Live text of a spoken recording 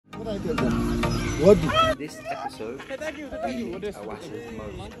This episode, Hawassa's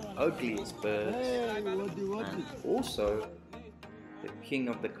most ugliest birds, and also the king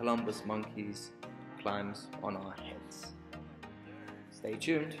of the Colobus monkeys climbs on our heads. Stay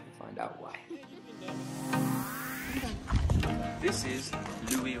tuned to find out why. This is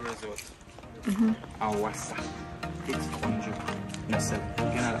Louis Resort. Hawassa. It's Konjo. Listen,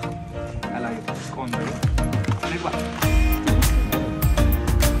 I like Konjo.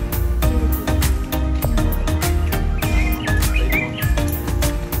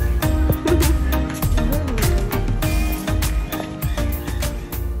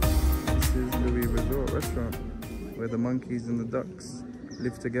 Where the monkeys and the ducks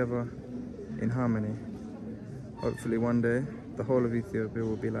live together in harmony. Hopefully one day the whole of Ethiopia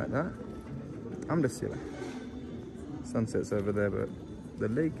will be like that. I'm just here. Sunset's over there, but the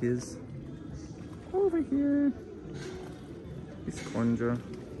lake is over here. It's Konjo.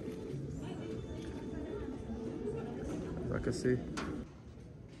 As I can see.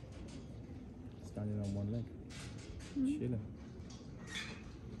 Standing on one leg. Chilling.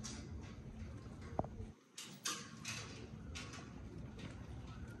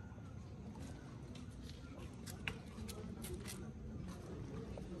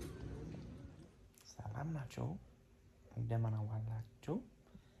 ናቸው እንደምን ዋላችሁ።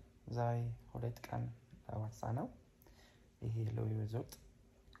 ዛሬ ሁለት ቀን ሐዋሳ ነው። ይሄ ሎዊ ሪዞርት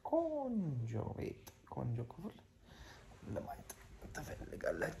ቆንጆ ቤት ቆንጆ ክፍል ለማየት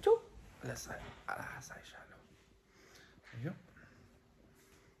ተፈልጋላችሁ። አሳይሻለሁ። ይሄ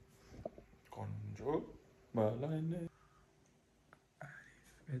ቆንጆ ባላይነ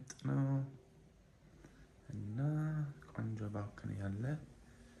ቤት ነው እና ቆንጆ ባልኮኒ ያለ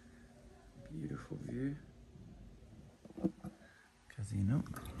beautiful view. Casino.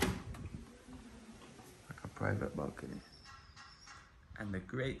 Like a private balcony. And the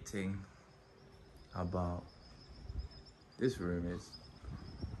great thing about this room is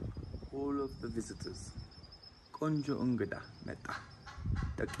all of the visitors. Konjo ungada meta.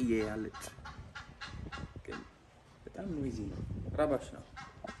 Takiye yalich. Okay. But I'm noisy. Rabash now.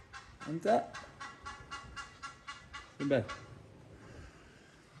 And that. Bye.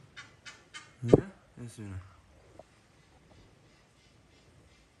 Yeah, that's it.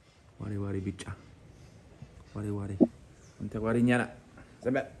 Wari bicha. Wari. Ante wari nyana.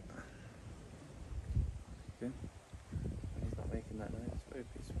 Sampai. Okay. He's not making that noise. It's very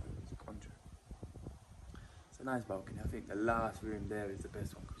peaceful. It's a conjure. It's a nice balcony. I think the last room there is the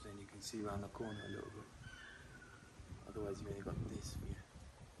best one because then you can see around the corner a little bit. Otherwise, you've only got this view.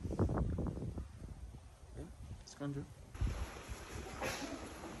 Okay, it's a conjure.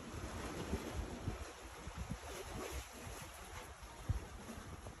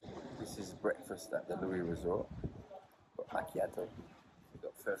 Breakfast at the Louis Resort. Got macchiato, we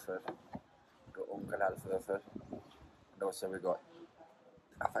got furfur, we got unkalal furfur, and also we got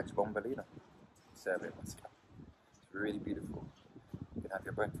afax bombolino. Serve it, let's go. It's really beautiful. You can have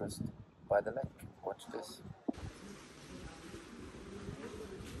your breakfast by the lake. Watch this.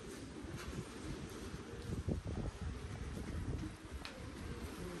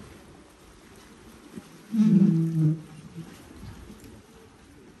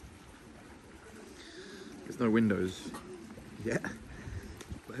 No windows yet,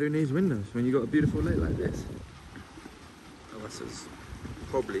 but who needs windows when you got a beautiful lake like this? Hawassa's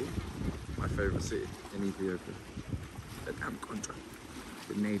probably my favourite city in Ethiopia. The damn contrast,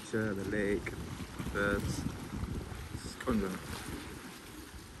 the nature, the lake, birds. It's Konjo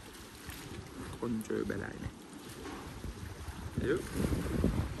Beline. There's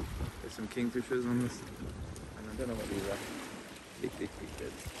some kingfishers on this, and I don't know what these are. Big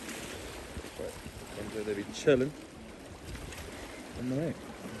birds. But they'll be chilling on the lake.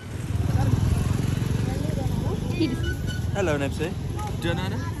 Hello, Nepsi.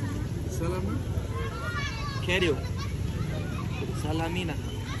 Janana. Salama. Kerio. Salamina.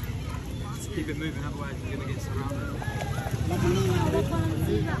 Let's keep it moving, otherwise you're going to get surrounded.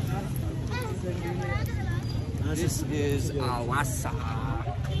 This is Hawassa.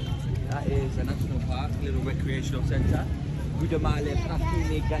 That is a national park, a little recreational centre.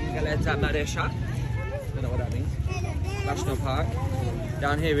 Don't know what that means. National Park.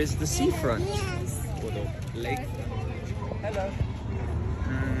 Down here is the seafront, or the lake. Hello.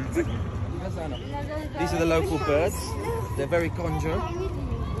 These are the local birds. They're very conjure.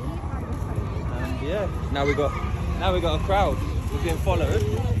 And yeah, now we got a crowd. We're being followed.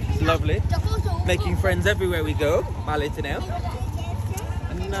 It's lovely. Making friends everywhere we go. Malitinel.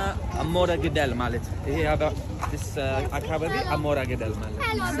 And Amora Gedel Malit. Here have this Akababi Amora Gedel Malit.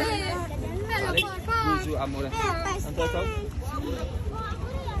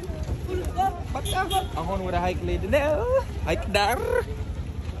 አሁን ወደ ሐይቅ ልሄድ ነው። ሐይቅ ዳር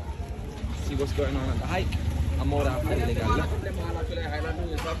see what's going on at the hike. አሞራ ፈልጋለሁ።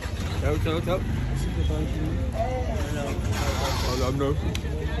 ተው አላም ነው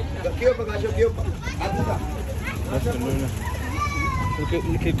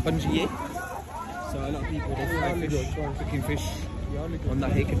look at ቆንጅዬ. So a lot of people they fry fish, cooking fish on the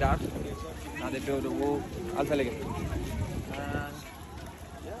hike ዳር. Now they build a wall. አልፈልግም.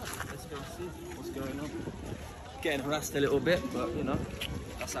 Let's go see what's going on. Getting harassed a little bit, but you know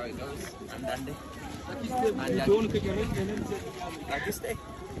that's how it goes. And Andy. Like this day.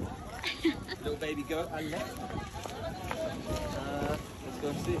 Little baby goat. Let's go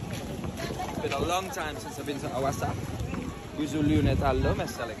and see. It's been a long time since I've been to Hawassa. ብዙ ልዩነት አለው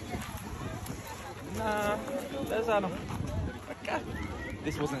መሰለኝ. There's no.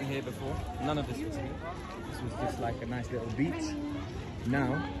 This wasn't here before. None of this was here. This was just like a nice little beach.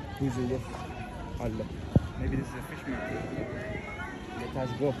 Now, ብዙ አለው. Maybe this is a fish market. Let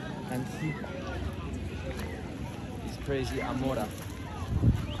us go and see. These crazy amora.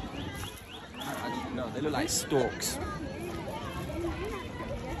 No, they look like storks.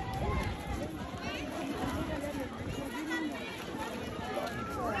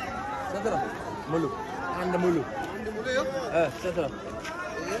 Sadra, mulu. And the mulu. Sadra.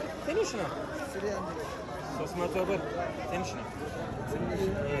 Finish now. So smart over. Finish now.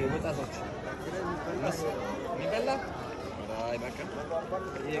 What are those? Miss. Mibella. Ay, baka.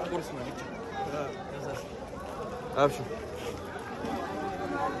 Yeah, course na bicho. Abshu.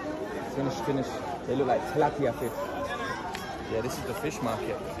 Finish. They look like tilapia fish. Yeah, this is the fish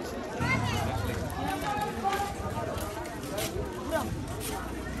market.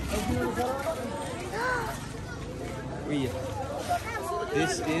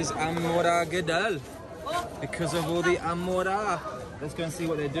 This is Amora Gedal. Because of all the Amora. Let's go and see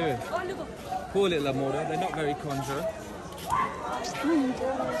what they're doing. Poor little Amora, they're not very conjurer.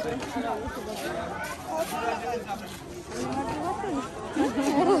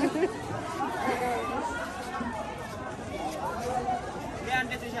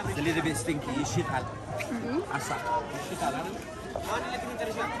 It's a little bit stinky. You shit out. Asa. You shit out.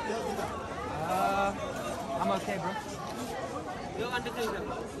 I'm okay, bro.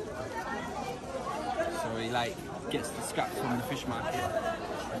 So he like gets the scraps from the fish market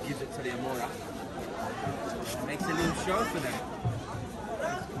and gives it to the Amora. Makes a little show for them.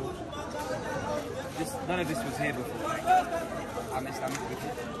 None of this was here before. I missed out with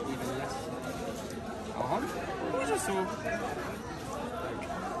it, even less. We just saw like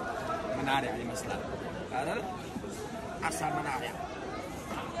Manaria, you must like. Asa Manaria.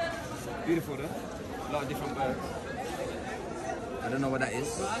 Beautiful though. A lot of different birds. I don't know what that is.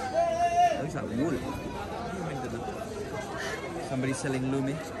 It looks like wool. Somebody selling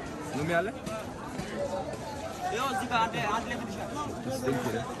lumi. Lumi ale? Just think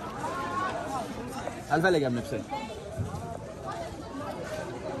here. الفلقة بنفسه.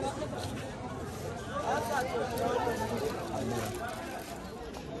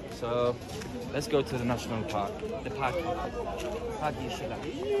 So let's go to the national park. The park.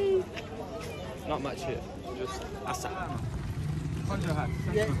 Not much here. Just asa. Conjure hat.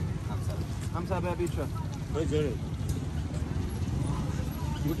 Hamza baby truck. Very good.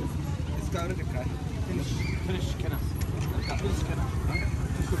 It's got a guy. Finish. Can I? Finish. Can I?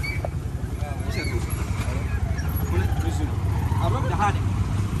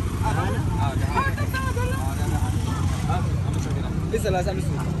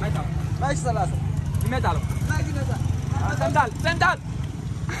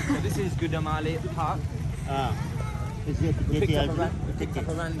 This is Gudamali Park. We picked up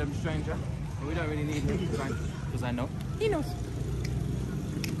a random stranger. We don't really need him because I know. He knows.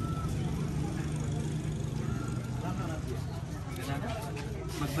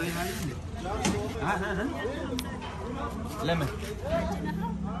 Lemon.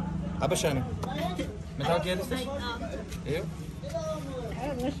 Abashani. Metal gear fish? You?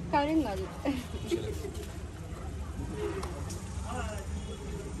 مش كارينغ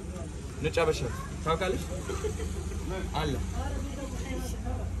ነጭ አበሻ ታውቃለሽ? አለ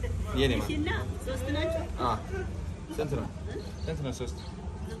የኔ ማለት እና ሶስት ናቸው። ስንት ነው ሶስት?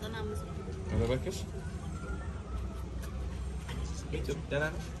 95 ነው በባክሽ። ቤቱ ደህና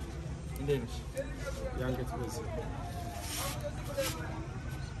ነሽ? እንዴት ነሽ? ያንገት በዚህ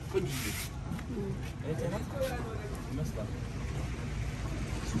ቁንጅ እቴና መስላ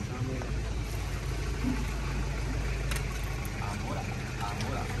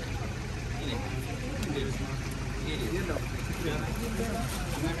አሞራ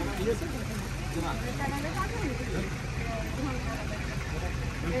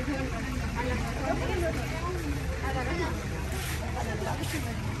She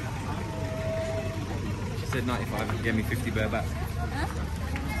said 95 and gave me 50 bear back. Huh?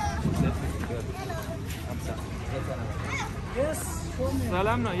 She said 50 bear back. Yes, show me.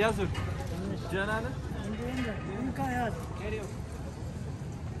 ሰላም ነው ያዙ ጀና ነህ እንካያት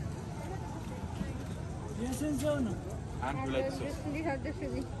የስንት ሰው ነው? አንድ ሁለት ሶስት እንዴት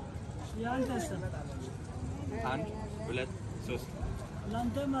አደረሽልኝ? ያንተስ? አንድ ሁለት ሶስት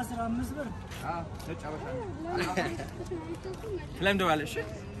ለአንተም 15 ብር። አዎ ተጫወታ ለምን ደዋለ እሺ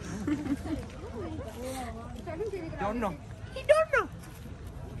don't know he don't know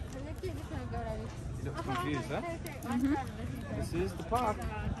you look confused huh this is the park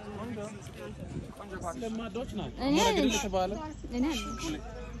ለማዶች ናቸው እኔ ግል ተባለ እኔ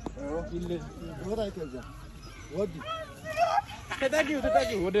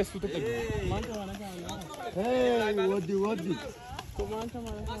ተጠጊው ወደ እሱ ተጠጊው ማንተ ማለት ነው ወዲ ማንተ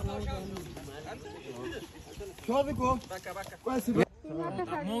ማለት ነው ሾቢኮ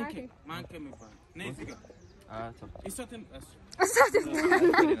ሞንኪ ማንከ የሚባል ነይ እዚህ ጋር እሱትን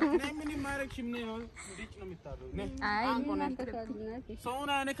ነይ ምን ማረክሽም ነይ ወዲች ነው የሚታረው ነይ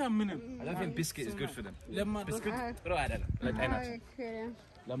ሰውና ነካ ምንም I don't think biscuit is good for them. ለማዶች ጥሩ አይደለም ለጤናችን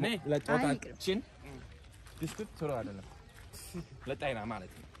ለጨዋታችን ቢስኩት ጥሩ አይደለም ለጤና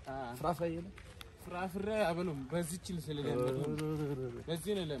ማለት ነው ፍራፍሬ የለም ፍራፍሬ አበሉም በዚህች ስለለመዱ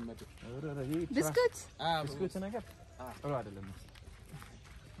በዚህ ነው ለመዱ ብስኩት ቢስኩት ነገር ጥሩ አይደለም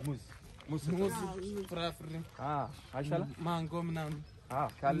ሙዝ ፍራፍሬ አይሻልም ማንጎ ምናምን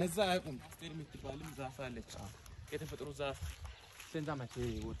ካለዛ ለዛ አይቁም ስቴር የምትባልም ዛፍ አለች የተፈጥሮ ዛፍ ስንት ዓመት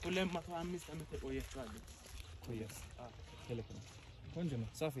ወጥ 205 ዓመት ቆየቻለች ቆየስ ትልቅ ነው ቆንጆ ነው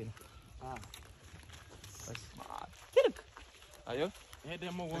ሰፊ ነው ትልቅ አዮ ይሄ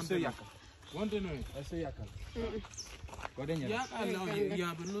ደግሞ ወንድ ነው እሱ ያካል ጓደኛ ያቃለው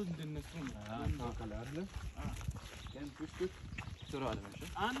ያብሉ እንደነሱ ታውቃለህ አይደል ግን ብስኩት ጥሩ አይደለም እሺ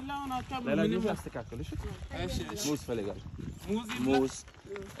አንድ ላውን አካባቢ ለላኛው ያስተካክል እሺ ሙዝ ፈልጋል ሙዝ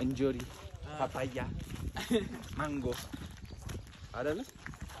እንጆሪ ፓፓያ ማንጎ አይደል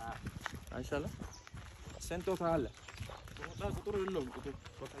አይሻልም ሰንቶታ አለ ቁጥር የለውም ቁጥር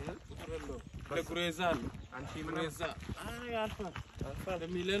የለውም ለጉሬዛ አለ አንቺ ጉሬዛ አልፋ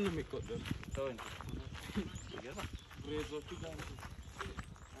ለሚለን ነው የሚቆጠር ተው እንጂ ጉሬዞቹ ጋር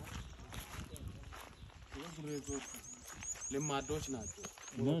ጉሬዞቹ ለማዶች ናቸው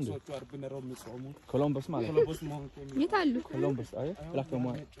ወጥቶቹ አርብ ነው የሚጾሙ ኮሎምበስ ማለት ኮሎቡስ ሞንክ ይታሉ ኮሎምበስ አይ ላከማ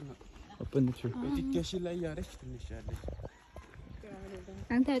ኦፕንቹ ዲኬሽ ላይ ያለች ትንሽ ያለች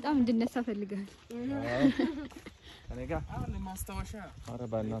አንተ በጣም እንድነሳ ፈልጋል እኔ ጋር ለማስታወሻ ኧረ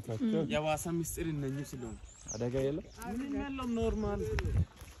በእናታችሁ የሐዋሳ ምስጢር እነኚህ ስለሆነ አደጋ የለም ምንም የለም ኖርማል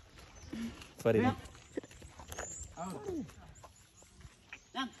ፈሪ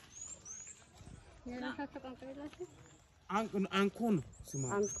አንኮ ነው ስማ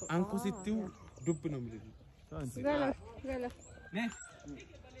አንኮ ሲቲው ዱብ ነው የሚለው ገላ ነ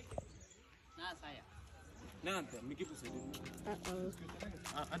ናሳያ ናንተ ምግብ ወሰደ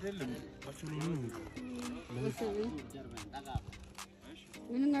አይደለም አሽኑ ነው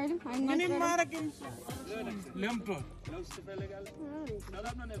ምንም አይደለም ምንም ማረግም ለምቶ ለውስ ትፈልጋለህ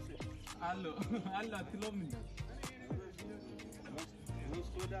ሰላም ነው ነፍሴ አሎ አትሎም እንዴ ለውስ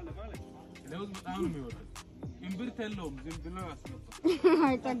ትወዳለህ ማለት ለውስ በጣም ነው የሚወደው እምብርት የለውም ዝም ብሎ ያስነፋ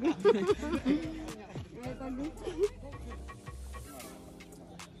አይጠግም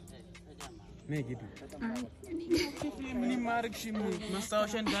ነይ ግቢ ምን ማረግሽ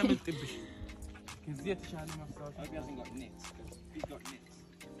ማስታወሻ እንዳመልጥብሽ ከዚህ የተሻለ ማስታወሻ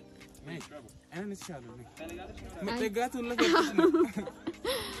ነይ እኔ ተሻለው ነይ መጠጋቱ ለገጥሽ ነው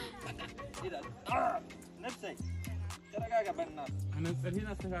ነፍሴ ተረጋጋ በእናትህ እኔ ጽህን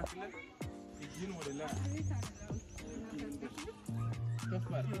አስተካክለን እጅን ወደ ላይ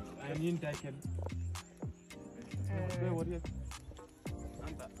ከፋር እኔ እንዳይከል ወደ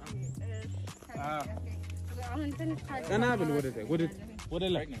ቀና ብል ወደ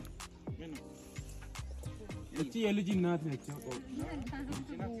ላይ እቺ የልጅ እናት ነች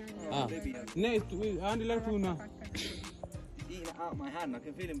ነይ አንድ ላይ ትሁና my hand. I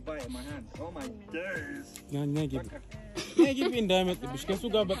can feel him biting my hand. Oh my days. ነይ ግቢ እንዳይመጥብሽ ከሱ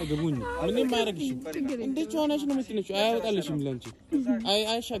ጋር በጠገቡኝ ምንም ማረግሽም እንዴት ሆነሽ ነው የምትነሺው አያወጣልሽም ለንቺ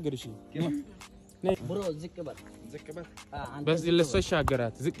አይሻገርሽም ነይ ብሮ ዝቅ በል በዚህ ለሰ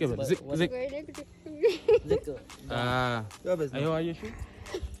ሻገራት ዝቅ በል ዝቅ አይው አየሽ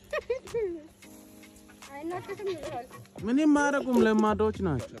ምንም ማረጉም ለማዶች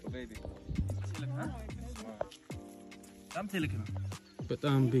ናቸው በጣም ትልቅ ነው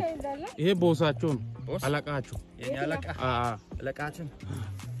በጣም ቢግ ይሄ ቦሳቸው ነው አለቃቸው የኛ አለቃ አለቃችን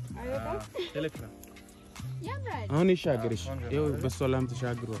ቴሌግራም ያምራል አሁን ይሻገርሽ ይኸው በሰላም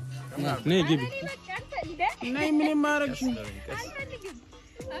ተሻግሮ ነይ ግቢ ነይ ምንም ማረግሽ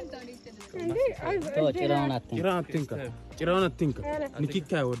ጭራውን አትንካ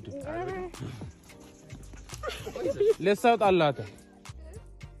ንኪካ አይወድም ለሳው ጣላታ